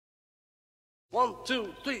One,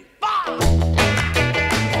 two, three, four!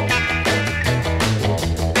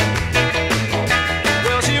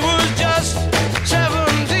 Well, she was just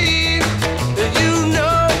 17, you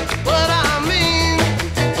know what I mean.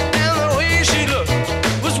 And the way she looked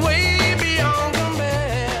was way beyond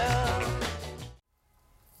compare.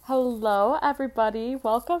 Hello, everybody.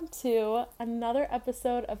 Welcome to another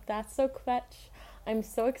episode of That's So Quetch. I'm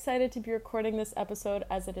so excited to be recording this episode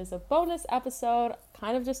as it is a bonus episode.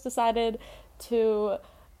 Kind of just decided to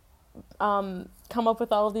come up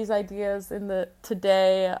with all of these ideas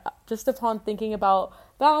today just upon thinking about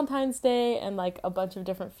Valentine's Day and like a bunch of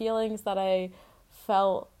different feelings that I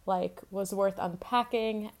felt like was worth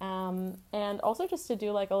unpacking, and also just to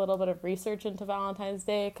do like a little bit of research into Valentine's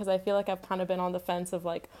Day, because I feel like I've kind of been on the fence of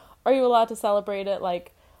like, are you allowed to celebrate it?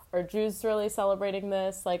 Like, are Jews really celebrating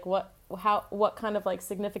this? Like, what kind of like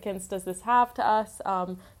significance does this have to us?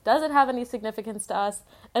 Does it have any significance to us?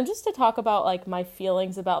 And just to talk about like my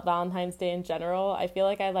feelings about Valentine's Day in general. I feel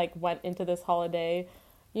like I like went into this holiday,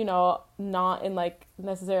 you know, not in like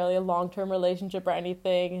necessarily a long-term relationship or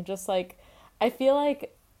anything. Just like, I feel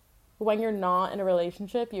like when you're not in a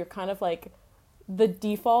relationship, you're kind of like, the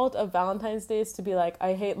default of Valentine's Day is to be like,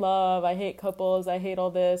 I hate love, I hate couples, I hate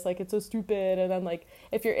all this, like, it's so stupid. And then like,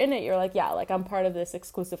 if you're in it, you're like, yeah, like, I'm part of this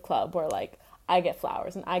exclusive club where like I get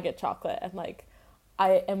flowers and I get chocolate and like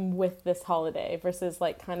I am with this holiday, versus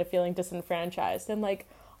like kind of feeling disenfranchised. And like,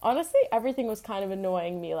 honestly, everything was kind of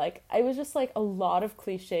annoying me. Like, I was just like a lot of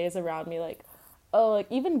cliches around me, like, oh, like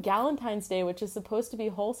even Galentine's Day, which is supposed to be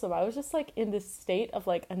wholesome, I was just like in this state of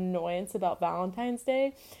like annoyance about Valentine's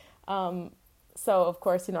Day. So of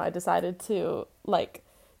course, you know, I decided to like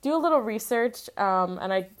do a little research,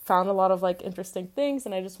 and I found a lot of like interesting things,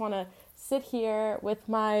 and I just want to sit here with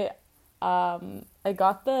my, I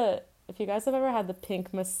got if you guys have ever had the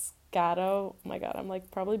pink Moscato, oh my god, I'm like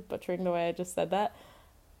probably butchering the way I just said that.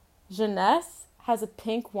 Jeunesse has a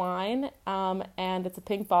pink wine, and it's a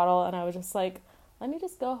pink bottle, and I was just like, let me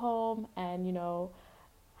just go home and, you know,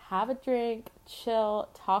 have a drink, chill,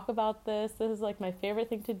 talk about this. This is like my favorite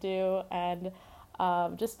thing to do, and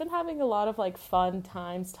just been having a lot of like fun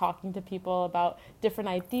times talking to people about different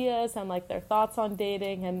ideas and like their thoughts on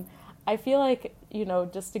dating. And I feel like, you know,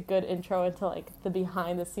 just a good intro into like the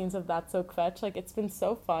behind the scenes of That's So Quetch. Like, it's been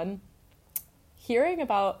so fun hearing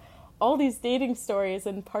about all these dating stories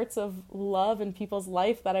and parts of love in people's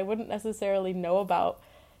life that I wouldn't necessarily know about.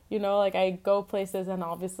 You know, like I go places and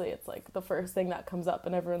obviously it's like the first thing that comes up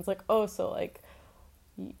and everyone's like, oh, so like,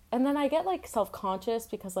 and then I get like self-conscious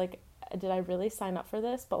because like, did I really sign up for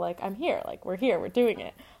this? But like, I'm here, like we're here, we're doing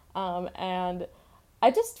it. And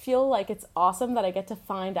I just feel like it's awesome that I get to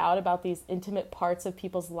find out about these intimate parts of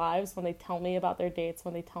people's lives when they tell me about their dates,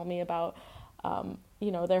 when they tell me about,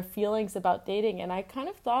 you know, their feelings about dating. And I kind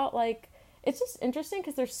of thought like, it's just interesting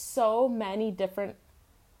because there's so many different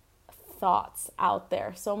thoughts out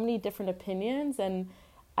there, so many different opinions, and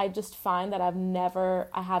I just find that I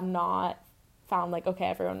have not found like, okay,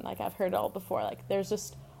 everyone, like I've heard it all before. Like, there's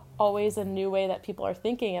just always a new way that people are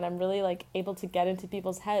thinking, and I'm really like able to get into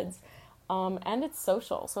people's heads, and it's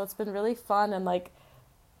social, so it's been really fun. And like,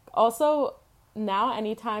 also now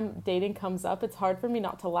anytime dating comes up, it's hard for me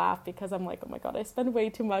not to laugh because I'm like, oh my god, I spend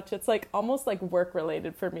way too much. It's like almost like work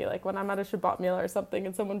related for me. Like when I'm at a Shabbat meal or something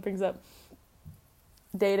and someone brings up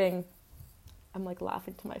dating, I'm like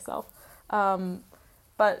laughing to myself.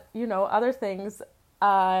 But you know, other things,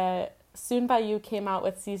 Soon by You came out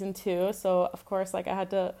with season 2, so of course like I had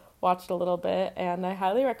to watch it a little bit, and I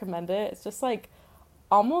highly recommend it. It's just like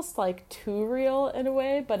almost like too real in a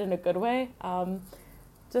way, but in a good way.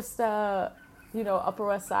 Just you know, Upper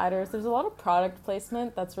West Siders, there's a lot of product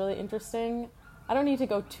placement that's really interesting. I don't need to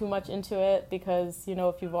go too much into it because, you know,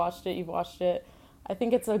 if you've watched it, you've watched it. I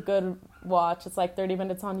think it's a good watch. It's like 30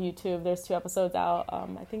 minutes on YouTube. There's 2 episodes out.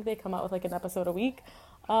 I think they come out with like an episode a week.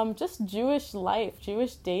 Just Jewish life,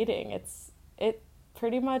 Jewish dating. It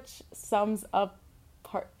pretty much sums up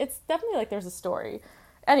it's definitely like there's a story.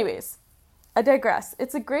 Anyways, I digress.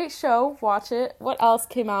 It's a great show. Watch it. What else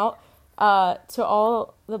came out? To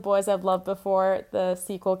All the Boys I've Loved Before, the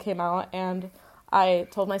sequel came out, and I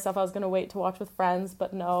told myself I was going to wait to watch with friends,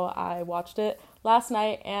 but no, I watched it last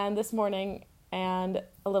night and this morning and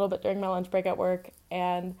a little bit during my lunch break at work,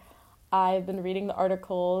 and I've been reading the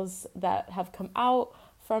articles that have come out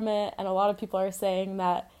from it, and a lot of people are saying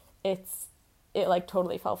that it like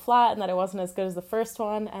totally fell flat and that it wasn't as good as the first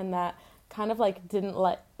one, and that kind of like didn't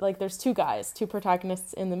like there's 2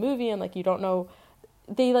 protagonists in the movie, and like you don't know,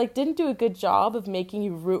 they like didn't do a good job of making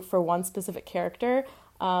you root for one specific character,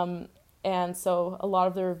 and so a lot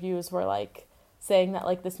of the reviews were like saying that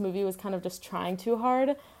like this movie was kind of just trying too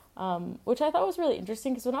hard. which I thought was really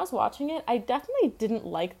interesting because when I was watching it, I definitely didn't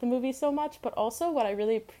like the movie so much, but also what I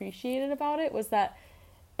really appreciated about it was that,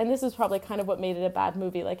 and this is probably kind of what made it a bad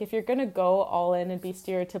movie, like if you're gonna go all in and be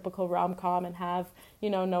stereotypical rom-com and have, you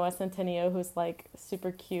know, Noah Centineo, who's like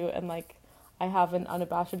super cute and like I have an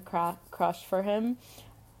unabashed crush for him,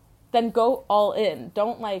 then go all in.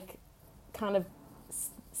 Don't like kind of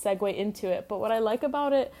segue into it. But what I like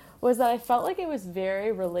about it was that I felt like it was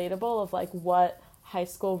very relatable of like what high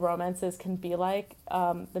school romances can be like.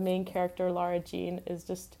 The main character, Lara Jean, is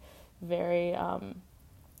just very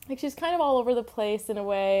like she's kind of all over the place in a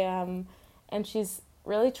way, and she's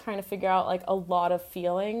really trying to figure out like a lot of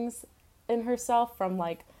feelings in herself, from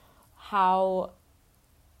like how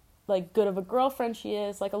like good of a girlfriend she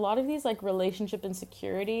is, like a lot of these like relationship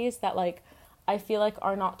insecurities that like I feel like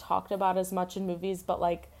are not talked about as much in movies, but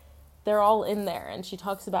like they're all in there. And she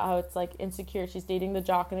talks about how it's like insecure, she's dating the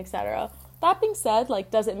jock and etc. That being said,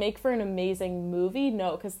 like, does it make for an amazing movie?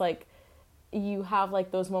 No, because like you have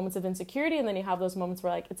like those moments of insecurity, and then you have those moments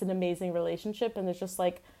where like it's an amazing relationship, and it's just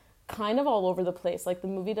like kind of all over the place. Like the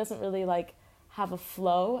movie doesn't really like have a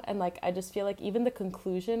flow, and like I just feel like even the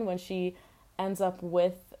conclusion when she ends up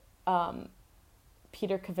with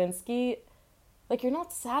Peter Kavinsky, like you're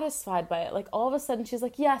not satisfied by it. Like all of a sudden she's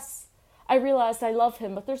like, yes, I realized I love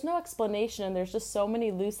him, but there's no explanation, and there's just so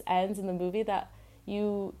many loose ends in the movie that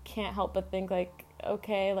you can't help but think like,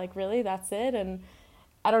 okay, like really, that's it? And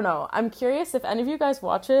I don't know. I'm curious if any of you guys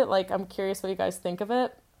watch it. Like, I'm curious what you guys think of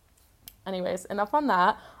it. Anyways, enough on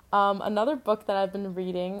that. Another book that I've been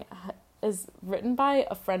reading is written by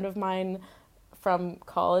a friend of mine from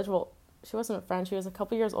college. Well, she wasn't a friend. She was a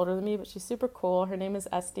couple years older than me, but she's super cool. Her name is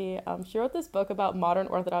Esty. She wrote this book about modern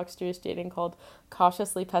Orthodox Jewish dating called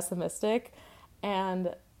Cautiously Pessimistic.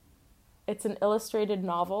 And it's an illustrated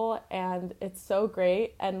novel, and it's so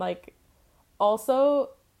great. And, like,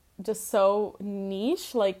 also just so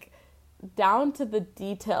niche, like, down to the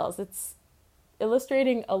details. It's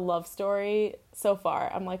illustrating a love story so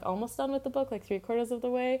far. I'm, like, almost done with the book, like, 3/4 of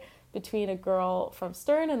the way, between a girl from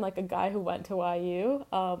Stern and, like, a guy who went to YU.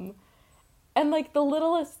 And, like, the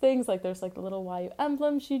littlest things, like, there's, like, the little YU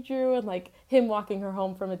emblem she drew, and, like, him walking her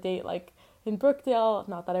home from a date, like, in Brookdale.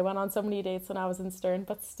 Not that I went on so many dates when I was in Stern,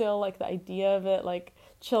 but still, like, the idea of it, like,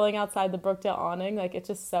 chilling outside the Brookdale awning, like, it's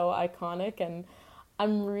just so iconic. And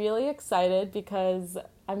I'm really excited because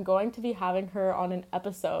I'm going to be having her on an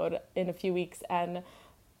episode in a few weeks, and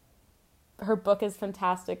her book is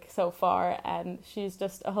fantastic so far, and she's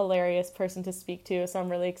just a hilarious person to speak to, so I'm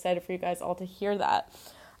really excited for you guys all to hear that.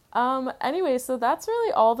 Anyway, so that's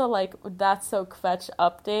really all the, like, That's So Kvetch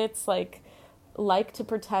updates. Like to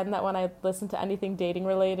pretend that when I listen to anything dating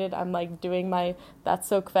related, I'm, like, doing my That's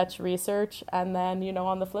So Kvetch research, and then, you know,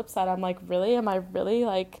 on the flip side, I'm like, really? Am I really,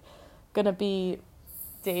 like, gonna be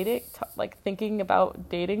dating, thinking about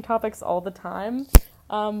dating topics all the time?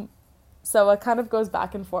 So it kind of goes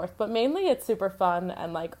back and forth, but mainly it's super fun,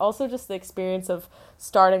 and, like, also just the experience of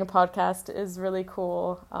starting a podcast is really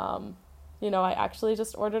cool. You know, I actually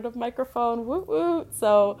just ordered a microphone, woot woot.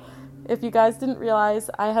 So if you guys didn't realize,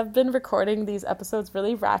 I have been recording these episodes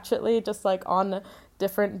really ratchetly, just like on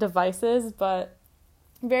different devices, but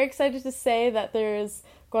I'm very excited to say that there's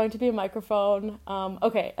going to be a microphone.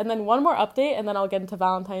 Okay, and then one more update, and then I'll get into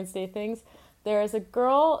Valentine's Day things. There is a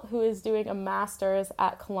girl who is doing a master's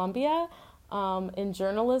at Columbia in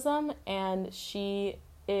journalism, and she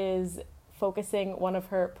is focusing one of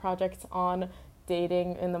her projects on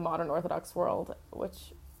dating in the modern Orthodox world,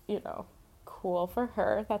 which, you know, cool for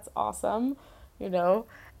her. That's awesome, you know.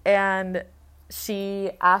 And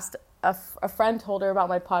she asked, a friend told her about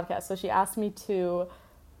my podcast, so she asked me to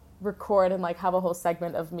record and, like, have a whole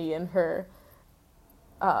segment of me in her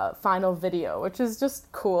final video, which is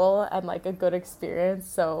just cool and, like, a good experience.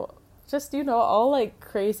 So just, you know, all, like,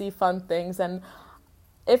 crazy fun things. And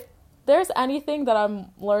if there's anything that I'm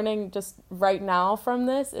learning just right now from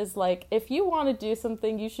this, is, like, if you want to do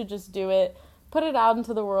something, you should just do it, put it out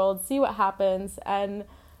into the world, see what happens. And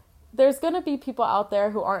there's going to be people out there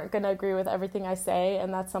who aren't going to agree with everything I say,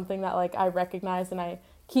 and that's something that, like, I recognize and I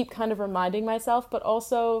keep kind of reminding myself. But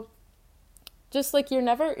also just, like, you're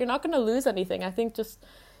not going to lose anything. I think just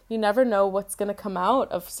you never know what's going to come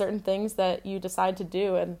out of certain things that you decide to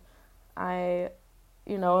do. And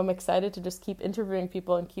I'm excited to just keep interviewing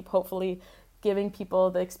people and keep hopefully giving people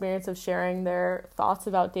the experience of sharing their thoughts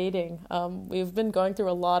about dating. We've been going through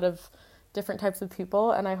a lot of different types of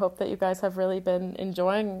people, and I hope that you guys have really been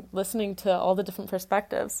enjoying listening to all the different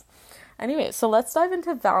perspectives. Anyway, so let's dive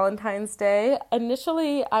into Valentine's Day.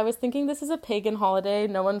 Initially, I was thinking this is a pagan holiday.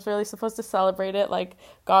 No one's really supposed to celebrate it, like,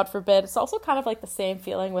 God forbid. It's also kind of like the same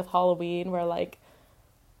feeling with Halloween, where, like,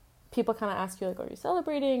 people kind of ask you, like, are you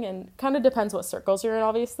celebrating? And kind of depends what circles you're in,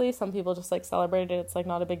 obviously. Some people just, like, celebrate it. It's, like,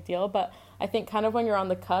 not a big deal. But I think kind of when you're on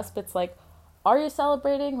the cusp, it's, like, are you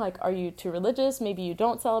celebrating? Like, are you too religious? Maybe you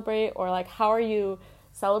don't celebrate. Or, like, how are you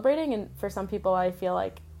celebrating? And for some people, I feel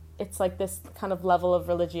like it's, like, this kind of level of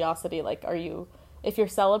religiosity. Like, if you're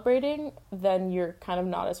celebrating, then you're kind of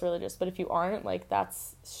not as religious. But if you aren't, like,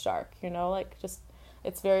 that's stark, you know? Like, just,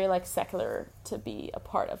 it's very, like, secular to be a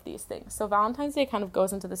part of these things. So Valentine's Day kind of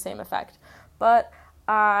goes into the same effect. But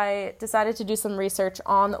I decided to do some research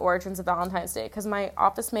on the origins of Valentine's Day because my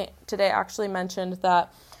office mate today actually mentioned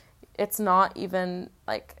that it's not even,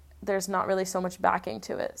 like, there's not really so much backing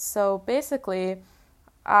to it. So basically,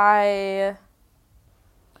 so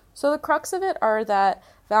the crux of it are that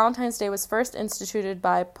Valentine's Day was first instituted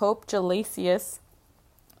by Pope Gelasius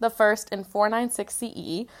the first in 496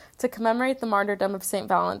 CE to commemorate the martyrdom of Saint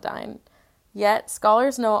Valentine. Yet,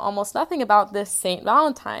 scholars know almost nothing about this Saint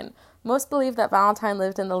Valentine. Most believe that Valentine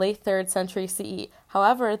lived in the late 3rd century CE.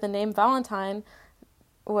 However, the name Valentine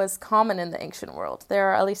was common in the ancient world. There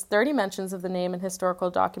are at least 30 mentions of the name in historical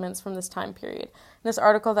documents from this time period. And this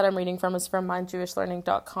article that I'm reading from is from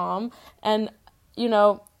myjewishlearning.com. And, you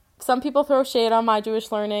know, some people throw shade on My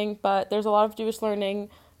Jewish Learning, but there's a lot of Jewish learning,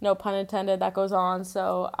 no pun intended, that goes on.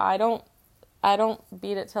 So I don't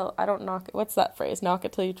beat it till, I don't knock it. What's that phrase? Knock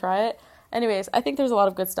it till you try it. Anyways, I think there's a lot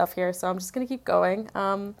of good stuff here, so I'm just going to keep going.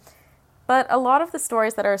 But a lot of the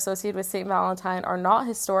stories that are associated with St. Valentine are not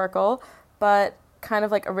historical, but kind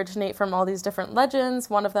of like originate from all these different legends.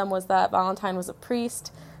 One of them was that Valentine was a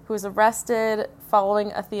priest who was arrested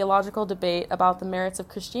following a theological debate about the merits of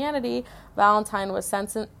Christianity. Valentine was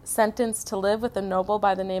sentenced to live with a noble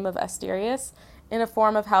by the name of Asterius in a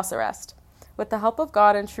form of house arrest. With the help of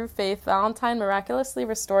God and true faith, Valentine miraculously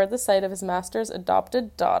restored the sight of his master's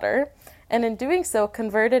adopted daughter, and in doing so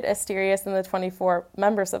converted Asterius and the 24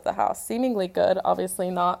 members of the house. Seemingly good, obviously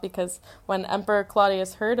not, because when Emperor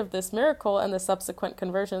Claudius heard of this miracle and the subsequent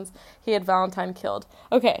conversions, he had Valentine killed.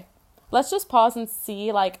 Okay, let's just pause and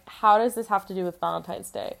see, like, how does this have to do with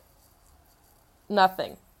Valentine's Day?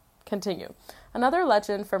 Nothing. Continue. Another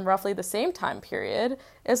legend from roughly the same time period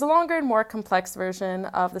is a longer and more complex version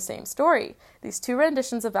of the same story. These two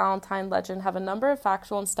renditions of Valentine legend have a number of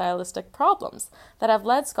factual and stylistic problems that have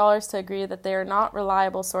led scholars to agree that they are not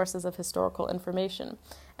reliable sources of historical information.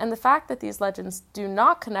 And the fact that these legends do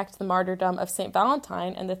not connect the martyrdom of St.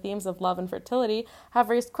 Valentine and the themes of love and fertility have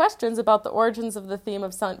raised questions about the origins of the theme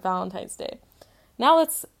of St. Valentine's Day. Now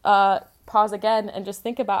let's pause again and just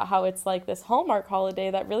think about how it's like this Hallmark holiday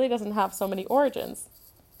that really doesn't have so many origins.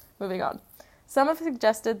 Moving on. Some have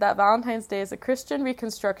suggested that Valentine's Day is a Christian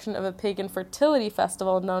reconstruction of a pagan fertility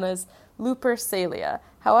festival known as Lupercalia.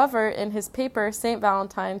 However, in his paper, St.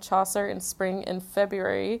 Valentine, Chaucer in Spring and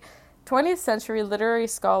February, 20th century literary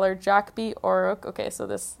scholar Jack B. O'Rourke, okay, so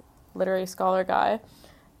this literary scholar guy,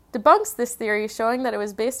 debunks this theory, showing that it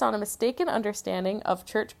was based on a mistaken understanding of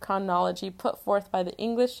church chronology put forth by the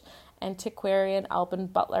English antiquarian Alban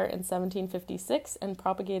Butler in 1756 and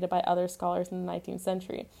propagated by other scholars in the 19th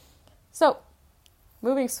century. So,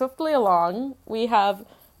 moving swiftly along, we have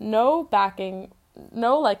no backing,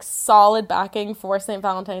 no like solid backing for St.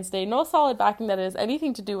 Valentine's Day, no solid backing that has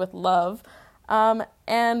anything to do with love,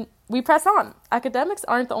 and we press on. Academics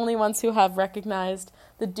aren't the only ones who have recognized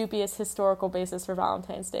the dubious historical basis for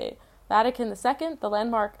Valentine's Day. Vatican II, the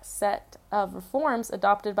landmark set of reforms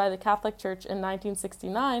adopted by the Catholic Church in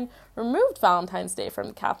 1969, removed Valentine's Day from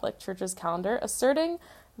the Catholic Church's calendar, asserting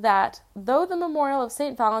that though the memorial of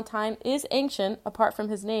St. Valentine is ancient, apart from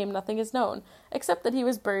his name, nothing is known, except that he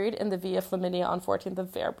was buried in the Via Flaminia on 14th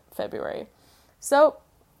of February. So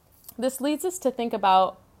this leads us to think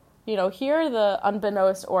about, you know, here are the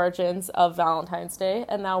unbeknownst origins of Valentine's Day,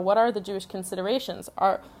 and now what are the Jewish considerations?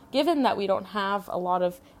 Given that we don't have a lot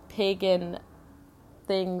of pagan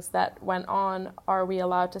things that went on, are we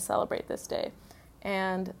allowed to celebrate this day?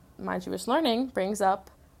 And My Jewish Learning brings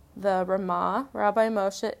up the Ramah, Rabbi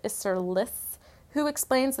Moshe Isserlis, who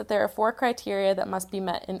explains that there are 4 criteria that must be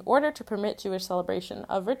met in order to permit Jewish celebration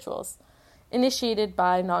of rituals initiated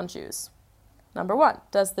by non-Jews. Number 1,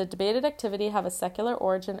 does the debated activity have a secular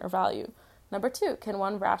origin or value? Number 2, can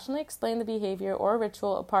one rationally explain the behavior or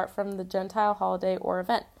ritual apart from the Gentile holiday or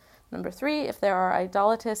event? Number 3, if there are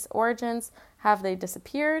idolatrous origins, have they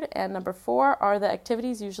disappeared? And number 4, are the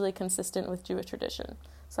activities usually consistent with Jewish tradition?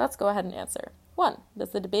 So let's go ahead and answer. 1,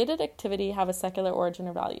 does the debated activity have a secular origin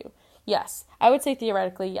or value? Yes. I would say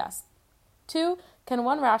theoretically yes. 2, can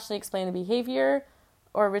one rationally explain the behavior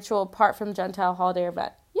or ritual apart from Gentile holiday or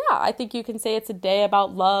event? Yeah, I think you can say it's a day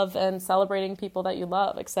about love and celebrating people that you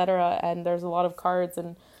love, etc., and there's a lot of cards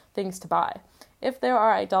and things to buy. If there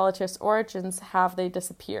are idolatrous origins, have they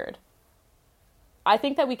disappeared? I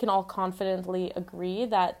think that we can all confidently agree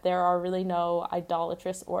that there are really no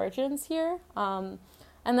idolatrous origins here. And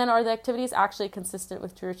then are the activities actually consistent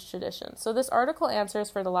with Jewish tradition? So this article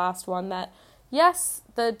answers for the last one that yes,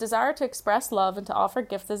 the desire to express love and to offer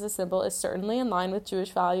gifts as a symbol is certainly in line with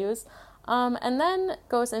Jewish values. And then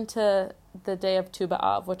goes into the day of Tu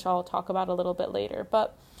B'Av, which I'll talk about a little bit later.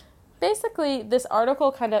 But basically, this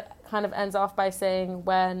article kind of ends off by saying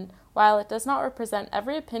while it does not represent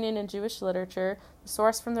every opinion in Jewish literature, the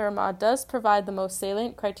source from the Ramah does provide the most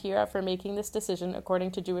salient criteria for making this decision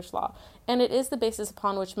according to Jewish law, and it is the basis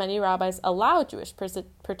upon which many rabbis allow Jewish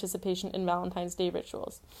participation in Valentine's Day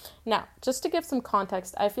rituals. Now, just to give some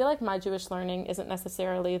context, I feel like my Jewish learning isn't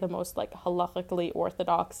necessarily the most like halakhically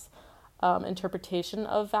orthodox interpretation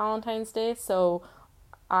of Valentine's Day, so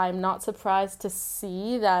I'm not surprised to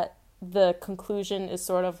see that the conclusion is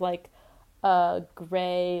sort of like a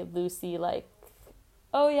gray, loosey, like,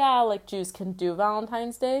 oh yeah, like Jews can do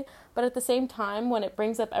Valentine's Day, but at the same time, when it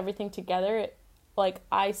brings up everything together,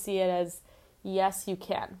 I see it as, yes, you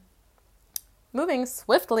can. Moving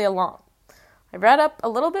swiftly along, I read up a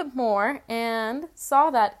little bit more and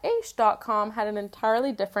saw that Aish.com had an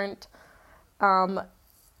entirely different,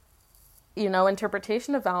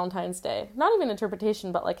 interpretation of Valentine's Day. Not even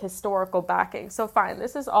interpretation, but like historical backing. So fine,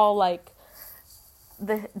 this is all like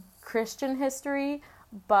the Christian history,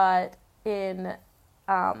 but in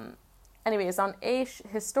anyways, on Aish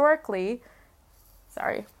historically,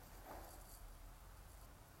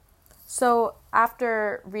 so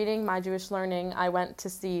after reading My Jewish Learning, I went to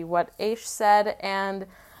see what Aish said, and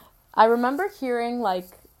I remember hearing like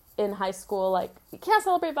in high school, like, you can't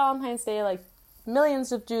celebrate Valentine's Day, like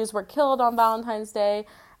millions of Jews were killed on Valentine's Day,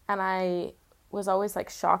 and I was always like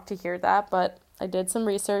shocked to hear that, but I did some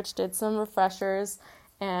research, did some refreshers,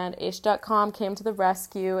 and Aish.com came to the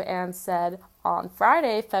rescue and said, on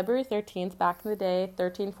Friday, February 13th, back in the day,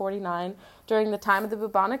 1349, during the time of the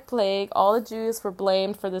bubonic plague, all the Jews were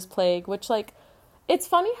blamed for this plague, which, like, it's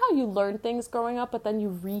funny how you learn things growing up, but then you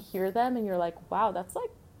rehear them and you're like, wow, that's,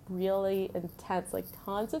 like, really intense. Like,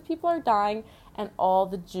 tons of people are dying and all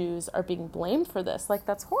the Jews are being blamed for this. Like,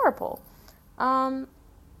 that's horrible.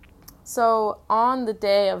 So on the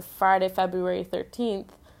day of Friday, February 13th,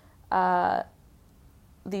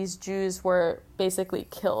 these Jews were basically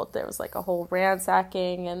killed. There was like a whole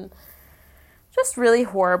ransacking and just really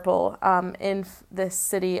horrible in this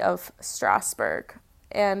city of Strasbourg.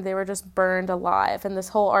 And they were just burned alive. And this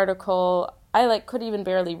whole article, I like could even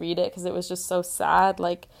barely read it because it was just so sad,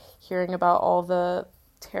 like hearing about all the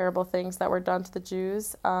terrible things that were done to the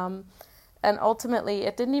Jews. And ultimately,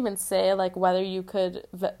 it didn't even say like whether you could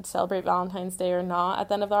celebrate Valentine's Day or not. At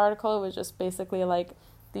the end of the article, it was just basically like,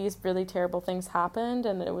 these really terrible things happened,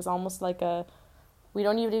 and it was almost like we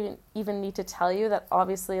don't even need to tell you that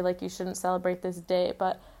obviously like you shouldn't celebrate this day,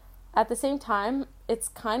 but at the same time it's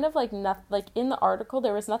kind of like like in the article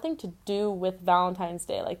there was nothing to do with Valentine's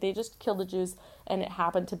Day. Like they just killed the Jews and it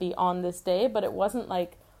happened to be on this day, but it wasn't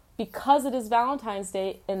like because it is Valentine's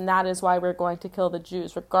Day and that is why we're going to kill the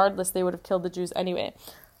Jews. Regardless, they would have killed the Jews anyway,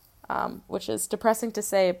 which is depressing to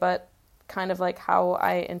say, but kind of like how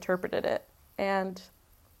I interpreted it. And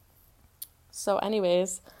so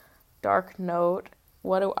anyways, dark note,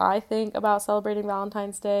 what do I think about celebrating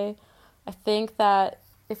Valentine's Day? I think that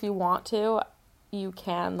if you want to, you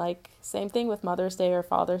can. Like, same thing with Mother's Day or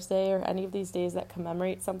Father's Day or any of these days that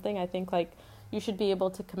commemorate something. I think, like, you should be able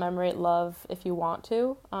to commemorate love if you want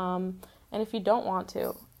to, and if you don't want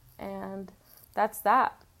to. And that's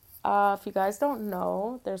that. If you guys don't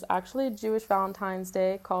know, there's actually a Jewish Valentine's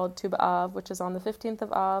Day called Tu B'Av, which is on the 15th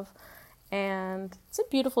of Av. And it's a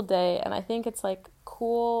beautiful day, and I think it's, like,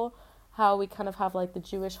 cool how we kind of have, like, the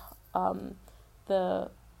Jewish, the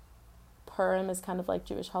Purim is kind of like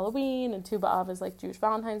Jewish Halloween, and Tu B'Av is, like, Jewish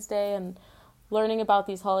Valentine's Day, and learning about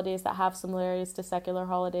these holidays that have similarities to secular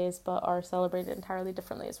holidays but are celebrated entirely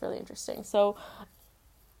differently is really interesting. So,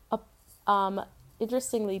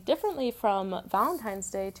 interestingly, differently from Valentine's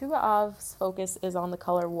Day, Tu B'Av's focus is on the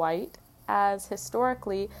color white, as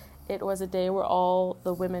historically it was a day where all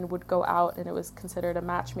the women would go out, and it was considered a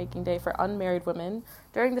matchmaking day for unmarried women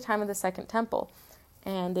during the time of the Second Temple.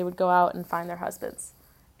 And they would go out and find their husbands.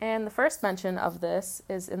 And the first mention of this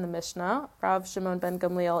is in the Mishnah. Rav Shimon ben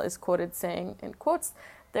Gamliel is quoted saying, in quotes,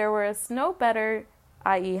 "There was no better,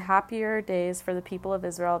 i.e. happier days for the people of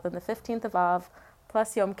Israel than the 15th of Av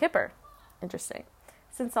plus Yom Kippur." Interesting.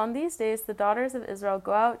 "Since on these days the daughters of Israel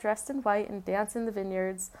go out dressed in white and dance in the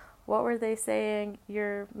vineyards, what were they saying?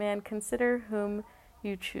 Your man consider whom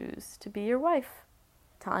you choose to be your wife."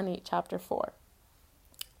 Ta'anit, chapter 4.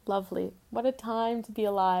 Lovely. What a time to be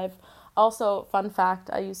alive. Also, fun fact,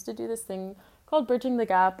 I used to do this thing called Bridging the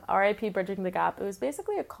Gap, RIP Bridging the Gap. It was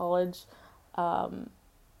basically a college,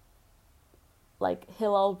 like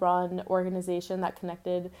Hillel run organization that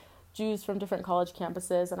connected Jews from different college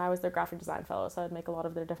campuses, and I was their graphic design fellow, so I'd make a lot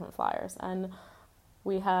of their different flyers. And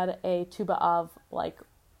we had a Tu B'Av like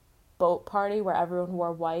boat party where everyone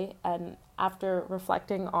wore white, and after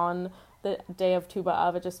reflecting on the day of Tu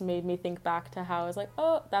B'Av, it just made me think back to how I was like,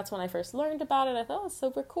 oh, that's when I first learned about it. I thought it was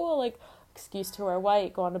super cool, like excuse to wear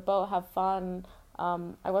white, go on a boat, have fun.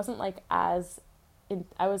 I wasn't like I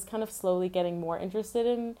was kind of slowly getting more interested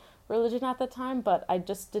in religion at the time, but I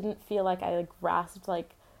just didn't feel like I like grasped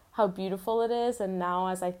like how beautiful it is. And now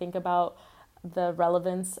as I think about the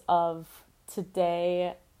relevance of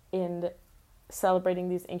today in celebrating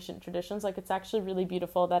these ancient traditions, like it's actually really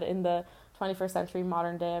beautiful that in the 21st century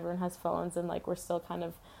modern day everyone has phones and like we're still kind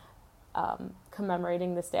of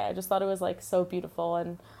commemorating this day. I just thought it was like so beautiful,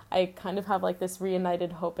 and I kind of have like this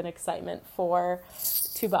reunited hope and excitement for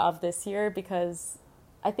Tu B'Av this year, because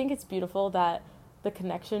I think it's beautiful that the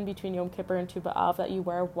connection between Yom Kippur and Tu B'Av, that you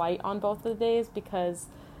wear white on both of the days, because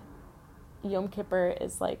Yom Kippur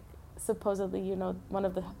is like supposedly, you know, one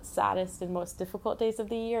of the saddest and most difficult days of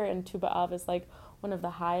the year, and Tu B'Av is like one of the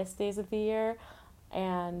highest days of the year.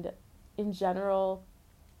 And in general,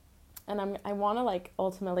 and I want to like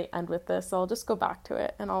ultimately end with this, so I'll just go back to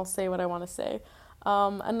it and I'll say what I want to say.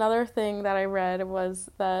 Another thing that I read was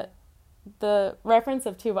that the reference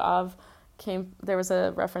of Tu B'Av there was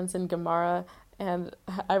a reference in Gemara, and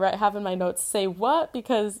I have in my notes, say what?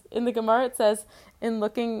 Because in the Gemara it says, in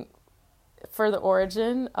looking for the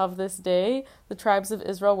origin of this day, the tribes of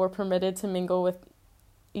Israel were permitted to mingle with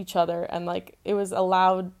each other, and like it was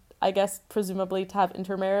allowed, I guess, presumably to have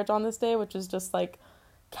intermarriage on this day, which is just like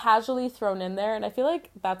casually thrown in there. And I feel like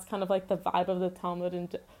that's kind of like the vibe of the Talmud,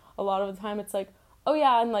 and a lot of the time it's like, oh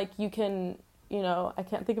yeah, and like you can, you know, I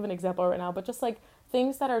can't think of an example right now, but just like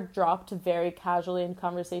things that are dropped very casually in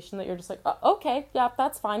conversation that you're just like, oh, okay, yeah,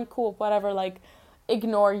 that's fine, cool, whatever, like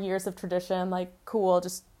ignore years of tradition, like cool,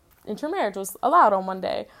 just intermarriage was allowed on one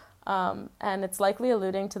day. And it's likely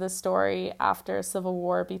alluding to the story after a civil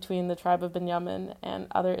war between the tribe of Binyamin and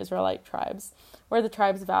other Israelite tribes, where the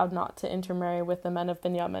tribes vowed not to intermarry with the men of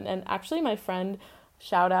Binyamin. And actually my friend,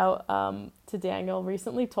 shout out to Daniel,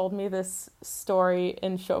 recently told me this story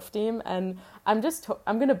in Shoftim, and I'm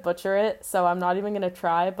going to butcher it, so I'm not even going to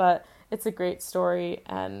try, but it's a great story,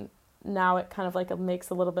 and now it kind of like it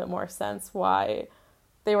makes a little bit more sense why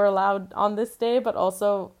they were allowed on this day. But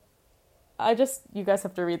also you guys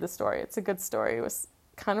have to read the story. It's a good story. It was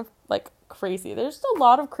kind of like crazy. There's just a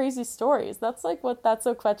lot of crazy stories. That's like what That's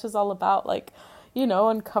So Kvetch is all about. Like, you know,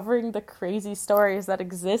 uncovering the crazy stories that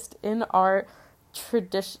exist in our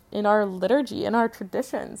tradition, in our liturgy, in our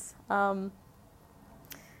traditions.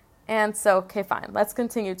 And so, okay, fine, let's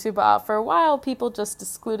continue. Tu B'Av. For a while, people just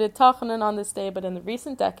excluded Tachanan on this day, but in the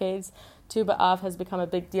recent decades, Tu B'Av has become a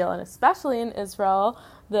big deal, and especially in Israel,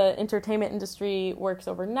 the entertainment industry works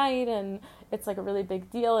overnight, and it's like a really big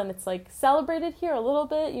deal, and it's like celebrated here a little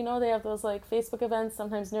bit. You know, they have those like Facebook events,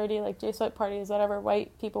 sometimes nerdy, like J-Swipe parties, whatever,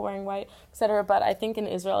 white people wearing white, etc. But I think in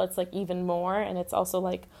Israel, it's like even more, and it's also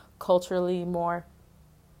like culturally more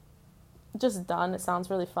just done. It sounds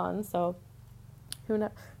really fun, so who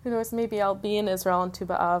knows, maybe I'll be in Israel on Tu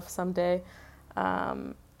B'Av someday.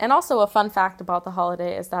 And also a fun fact about the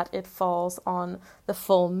holiday is that it falls on the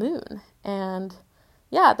full moon. And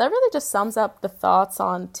yeah, that really just sums up the thoughts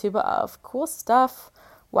on Tu B'Av. Cool stuff.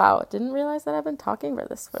 Wow, didn't realize that I've been talking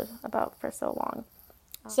for so long.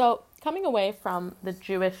 So coming away from the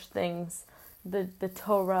Jewish things, the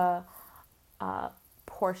Torah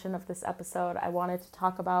portion of this episode, I wanted to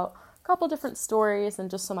talk about a couple different stories and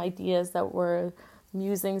just some ideas that were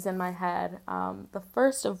musings in my head. The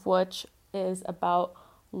first of which is about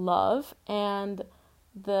love and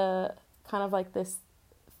the kind of like this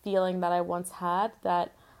feeling that I once had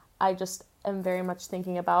that I just am very much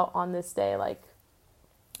thinking about on this day. Like,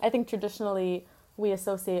 I think traditionally we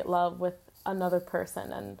associate love with another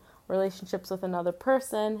person and relationships with another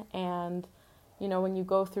person, and you know, when you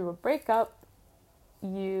go through a breakup,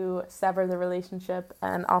 you sever the relationship,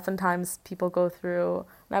 and oftentimes people go through,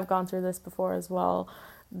 and I've gone through this before as well,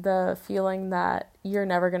 the feeling that you're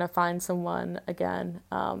never going to find someone again,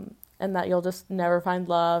 and that you'll just never find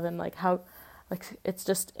love, and like how, like, it's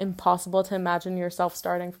just impossible to imagine yourself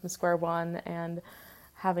starting from square one and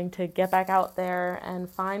having to get back out there and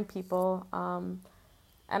find people.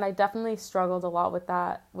 And I definitely struggled a lot with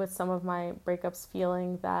that, with some of my breakups,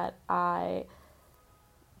 feeling that I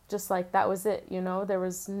just like, that was it, you know,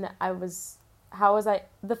 I was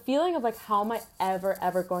the feeling of like, how am I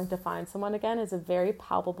ever going to find someone again is a very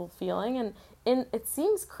palpable feeling. And it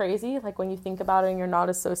seems crazy, like when you think about it and you're not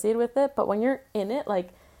associated with it, but when you're in it, like,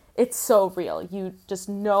 it's so real. You just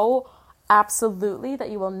know absolutely that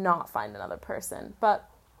you will not find another person. But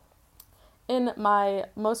in my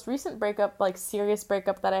most recent breakup, like serious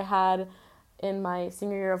breakup that I had in my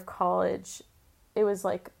senior year of college, it was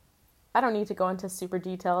like, I don't need to go into super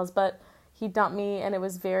details, but he dumped me and it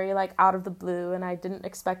was very like out of the blue and I didn't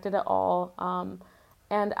expect it at all.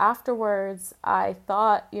 And afterwards I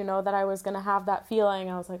thought, that I was going to have that feeling.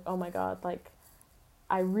 I was like, oh my God, like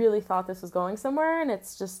I really thought this was going somewhere and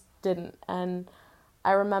it's just didn't. And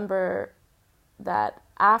I remember that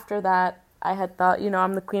after that, I had thought,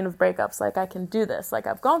 I'm the queen of breakups. Like, I can do this. Like,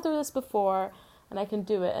 I've gone through this before and I can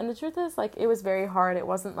do it. And the truth is, like, it was very hard. It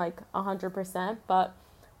wasn't like 100%. But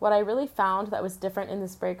what I really found that was different in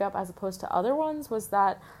this breakup as opposed to other ones was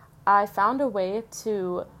that I found a way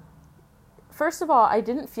to, first of all, I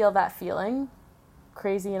didn't feel that feeling,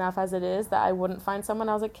 crazy enough as it is, that I wouldn't find someone.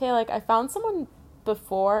 I was like, okay, like, I found someone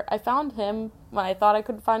before. I found him when I thought I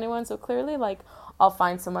couldn't find anyone. So clearly, like, I'll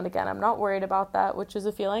find someone again. I'm not worried about that, which is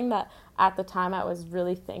a feeling that at the time I was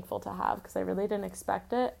really thankful to have because I really didn't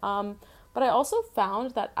expect it. But I also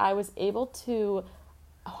found that I was able to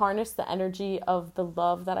harness the energy of the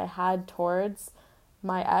love that I had towards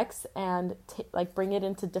my ex and like bring it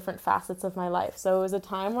into different facets of my life. So it was a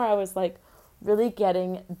time where I was like really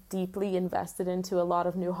getting deeply invested into a lot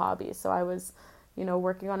of new hobbies. So I was,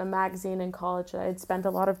 working on a magazine in college that I had spent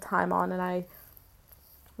a lot of time on, and I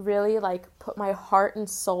really like put my heart and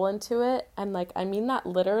soul into it. And like, I mean that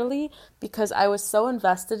literally, because I was so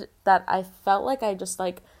invested that I felt like I just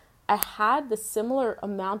like, I had the similar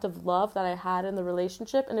amount of love that I had in the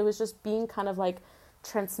relationship, and it was just being kind of like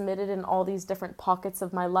transmitted in all these different pockets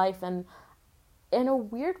of my life. And in a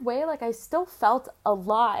weird way, like I still felt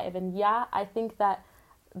alive. And yeah, I think that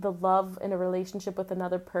the love in a relationship with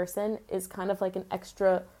another person is kind of like an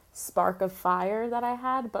extra spark of fire that I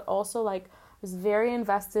had, but also like was very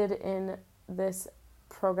invested in this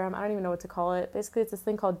program. I don't even know what to call it. Basically, it's this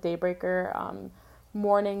thing called Daybreaker,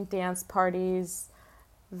 morning dance parties,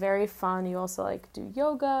 very fun. You also like do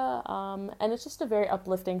yoga, and it's just a very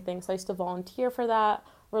uplifting thing. So I used to volunteer for that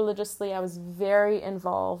religiously. I was very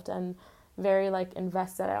involved and very like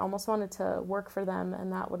invested. I almost wanted to work for them,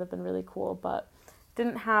 and that would have been really cool, but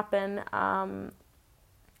didn't happen. And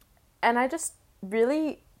I just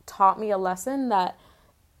really taught me a lesson that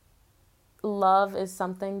love is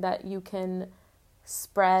something that you can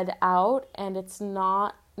spread out, and it's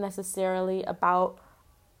not necessarily about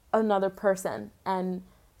another person. And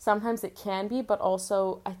sometimes it can be, but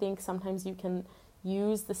also I think sometimes you can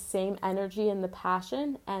use the same energy and the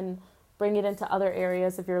passion and bring it into other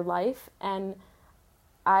areas of your life. And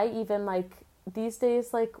I even like these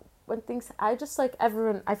days, like when things, I just like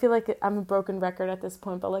everyone, I feel like I'm a broken record at this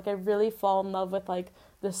point, but like I really fall in love with like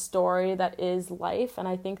the story that is life. And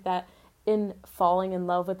I think that in falling in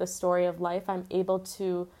love with the story of life, I'm able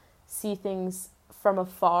to see things from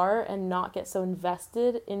afar and not get so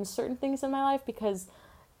invested in certain things in my life, because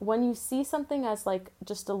when you see something as like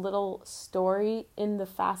just a little story in the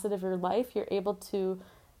facet of your life, you're able to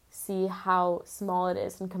see how small it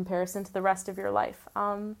is in comparison to the rest of your life.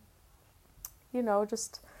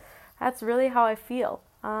 Just that's really how I feel.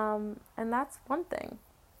 And that's one thing.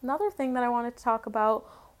 Another thing that I wanted to talk about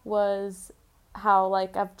was how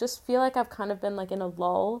like I've just feel like I've kind of been like in a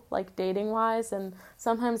lull, like dating wise, and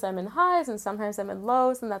sometimes I'm in highs and sometimes I'm in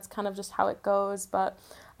lows, and that's kind of just how it goes. But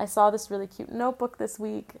I saw this really cute notebook this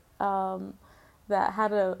week that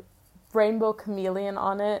had a rainbow chameleon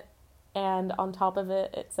on it, and on top of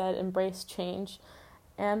it it said embrace change.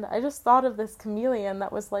 And I just thought of this chameleon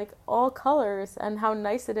that was like all colors, and how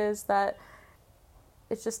nice it is that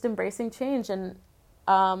it's just embracing change. And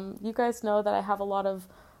you guys know that I have a lot of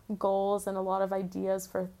goals and a lot of ideas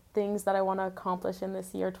for things that I want to accomplish in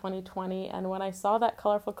this year 2020. And when I saw that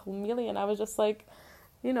colorful chameleon, I was just like,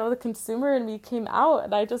 the consumer in me came out,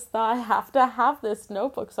 and I just thought I have to have this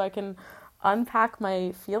notebook so I can unpack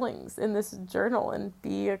my feelings in this journal and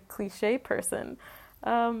be a cliche person.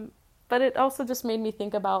 But it also just made me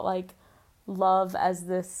think about like love as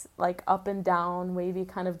this like up and down wavy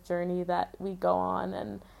kind of journey that we go on.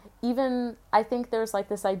 And even I think there's like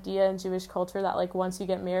this idea in Jewish culture that like once you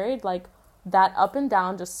get married, like that up and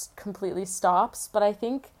down just completely stops. But I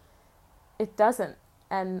think it doesn't.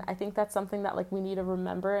 And I think that's something that like we need to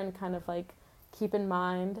remember and kind of like keep in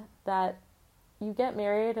mind, that you get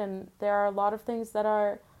married and there are a lot of things that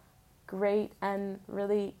are great and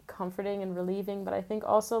really comforting and relieving. But I think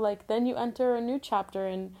also like then you enter a new chapter,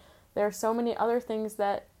 and there are so many other things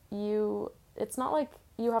that you it's not like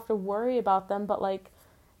you have to worry about them, but like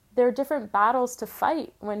there are different battles to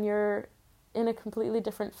fight when you're in a completely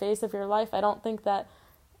different phase of your life. I don't think that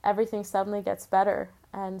everything suddenly gets better.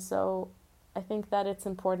 And so I think that it's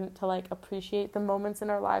important to like appreciate the moments in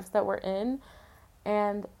our lives that we're in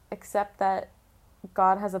and accept that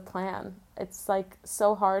God has a plan. It's like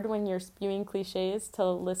so hard when you're spewing cliches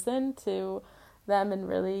to listen to them and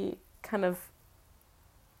really kind of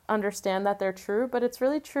understand that they're true, but it's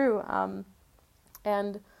really true.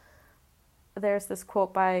 And there's this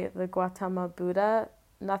quote by the Gautama Buddha: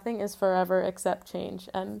 nothing is forever except change.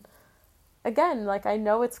 And again, like, I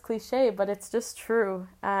know it's cliche, but it's just true.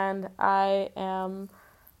 And I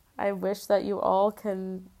wish that you all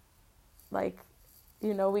can, like,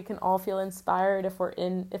 you know, we can all feel inspired if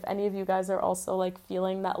any of you guys are also like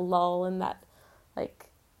feeling that lull and that, like,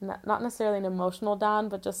 not necessarily an emotional down,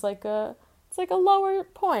 but just like it's like a lower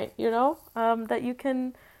point, you know, that you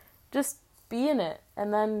can just be in it.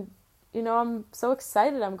 And then, you know, I'm so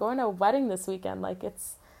excited. I'm going to a wedding this weekend. Like,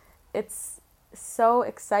 it's so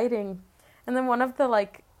exciting. And then one of the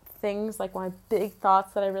like things, like my big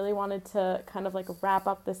thoughts that I really wanted to kind of like wrap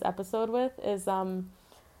up this episode with is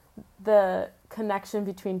the connection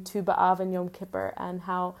between Tu B'Av and Yom Kippur, and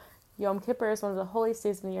how Yom Kippur is one of the holiest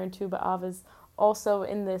days of the year, and Tu B'Av is also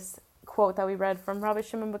in this quote that we read from Rabbi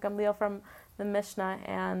Shimon ben Gamliel from the Mishnah,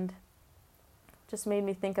 and just made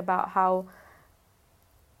me think about how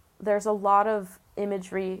there's a lot of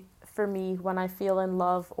imagery for me when I feel in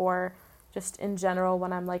love, or just in general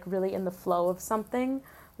when I'm like really in the flow of something,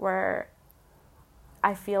 where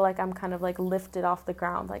I feel like I'm kind of like lifted off the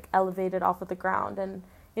ground, like elevated off of the ground. And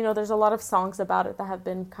you know, there's a lot of songs about it that have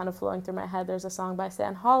been kind of flowing through my head. There's a song by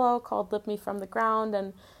Stan Hollow called Lift Me From the Ground,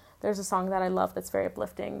 and there's a song that I love that's very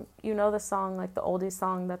uplifting. You know the song, like the oldies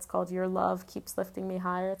song that's called Your Love Keeps Lifting Me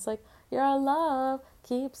Higher. It's like, your love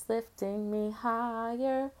keeps lifting me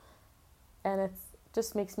higher. And it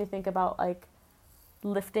just makes me think about like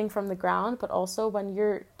lifting from the ground, but also when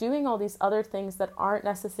you're doing all these other things that aren't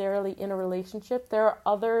necessarily in a relationship, there are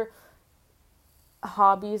other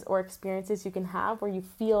hobbies or experiences you can have where you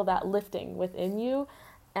feel that lifting within you.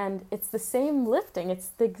 And it's the same lifting. It's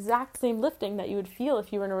the exact same lifting that you would feel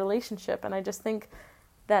if you were in a relationship. And I just think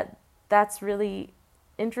that that's really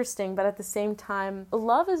interesting. But at the same time,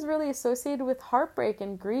 love is really associated with heartbreak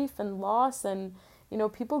and grief and loss. And, you know,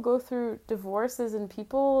 people go through divorces and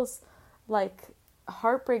people's, like,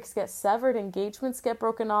 heartbreaks get severed, engagements get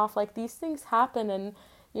broken off. Like, these things happen. And,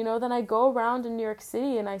 you know, then I go around in New York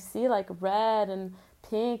City and I see, like, red and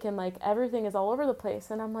pink and, like, everything is all over the place.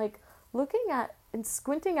 And I'm, like, looking at and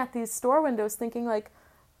squinting at these store windows thinking, like,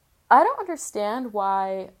 I don't understand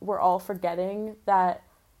why we're all forgetting that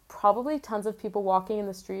probably tons of people walking in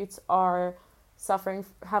the streets are suffering,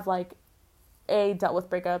 have, like, dealt with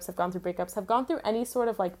breakups, have gone through breakups, have gone through any sort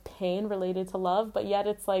of, like, pain related to love, but yet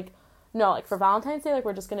it's, like, no, like, for Valentine's Day, like,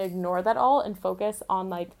 we're just going to ignore that all and focus on,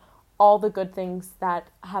 like, all the good things that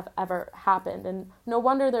have ever happened. And no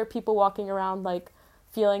wonder there are people walking around, like,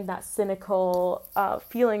 feeling that cynical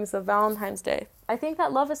feelings of Valentine's Day. I think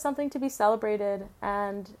that love is something to be celebrated,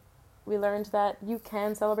 and we learned that you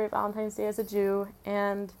can celebrate Valentine's Day as a Jew,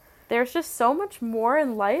 and there's just so much more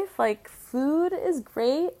in life. Like, food is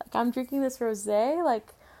great. Like, I'm drinking this rosé.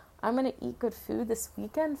 Like, I'm going to eat good food this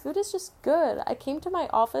weekend. Food is just good. I came to my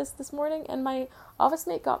office this morning, and my office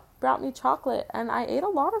mate brought me chocolate, and I ate a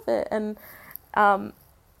lot of it, and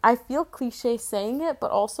I feel cliche saying it, but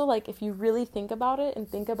also, like, if you really think about it and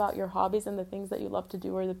think about your hobbies and the things that you love to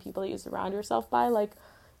do or the people that you surround yourself by, like,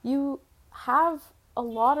 you have a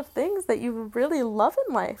lot of things that you really love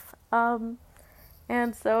in life.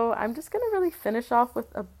 And so I'm just going to really finish off with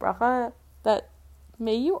a bracha that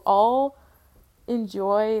may you all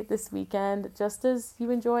enjoy this weekend just as you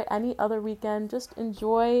enjoy any other weekend. Just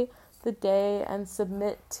enjoy the day and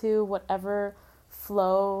submit to whatever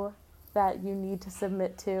flow that you need to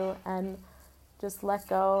submit to, and just let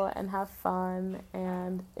go and have fun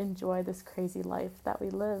and enjoy this crazy life that we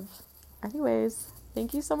live. Anyways,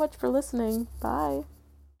 thank you so much for listening. Bye.